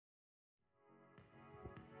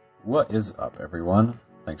What is up, everyone?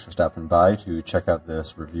 Thanks for stopping by to check out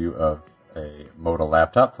this review of a Motile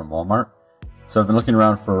laptop from Walmart. So I've been looking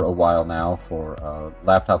around for a while now for a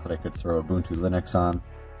laptop that I could throw Ubuntu Linux on.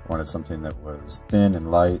 I wanted something that was thin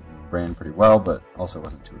and light and ran pretty well, but also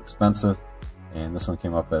wasn't too expensive. And this one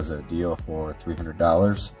came up as a deal for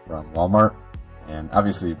 $300 from Walmart. And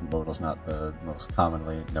obviously Motile's not the most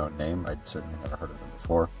commonly known name. I'd certainly never heard of them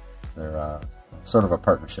before. They're sort of a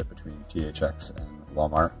partnership between THX and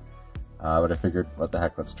Walmart. But I figured, what the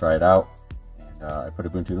heck, let's try it out. And I put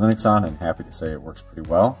Ubuntu Linux on, and happy to say it works pretty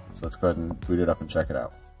well. So let's go ahead and boot it up and check it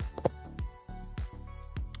out.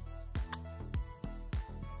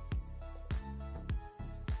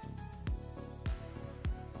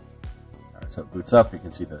 Alright, so it boots up. You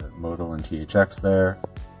can see the Motile and THX there.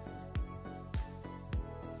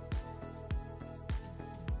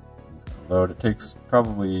 It's going to load. It takes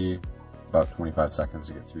probably about 25 seconds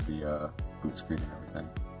to get through the boot screen and everything.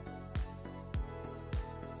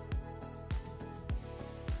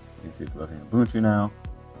 You can see it's loading Ubuntu now.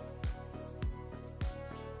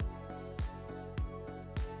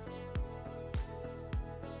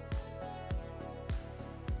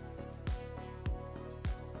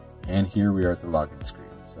 And here we are at the login screen.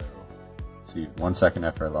 So, see 1 second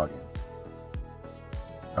after I log in.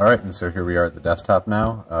 Alright, and so here we are at the desktop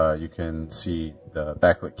now. You can see the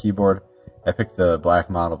backlit keyboard. I picked the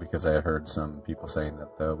black model because I had heard some people saying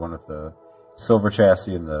that the one with the silver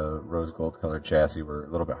chassis and the rose gold colored chassis were a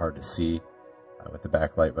little bit hard to see with the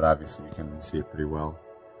backlight, but obviously you can see it pretty well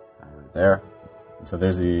right there. And so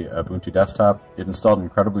there's the Ubuntu desktop. It installed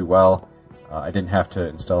incredibly well. I didn't have to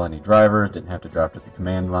install any drivers, didn't have to drop to the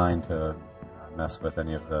command line to mess with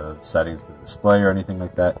any of the settings for the display or anything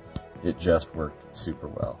like that. It just worked super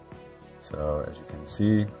well. So as you can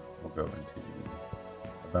see, we'll go into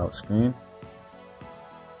the About screen.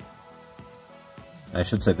 And I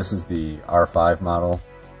should say this is the R5 model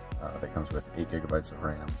that comes with 8 gigabytes of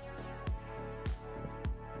RAM.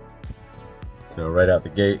 So right out the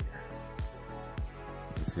gate,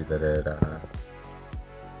 you can see that it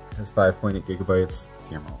has 5.8 gigabytes.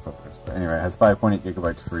 Camera won't focus, but anyway, it has 5.8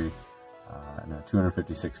 gigabytes free and a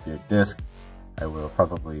 256 gig disk. I will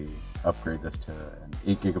probably upgrade this to an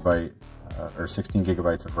 8 gigabyte or 16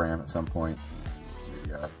 gigabytes of RAM at some point, and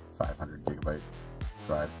maybe a 500 gigabyte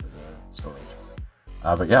drive for the storage.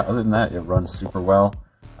 But yeah, other than that, it runs super well.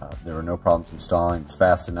 There were no problems installing. It's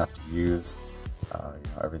fast enough to use.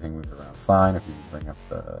 Everything moves around fine. If you bring up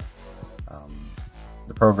the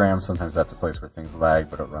program, sometimes that's a place where things lag,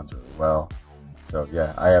 but it runs really well. So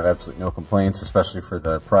yeah, I have absolutely no complaints, especially for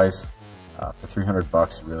the price. For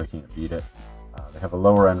 $300, you really can't beat it. They have a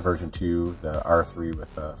lower end version too, the R3 with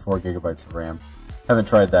 4 gigabytes of RAM. Haven't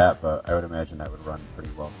tried that, but I would imagine that would run pretty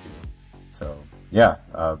well too. So yeah,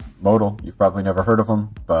 Motile, you've probably never heard of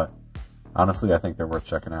them, but honestly, I think they're worth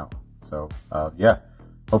checking out. So yeah,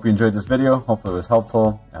 hope you enjoyed this video. Hopefully it was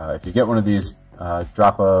helpful. If you get one of these,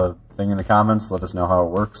 drop a thing in the comments. Let us know how it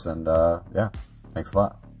works, and yeah, thanks a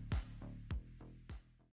lot.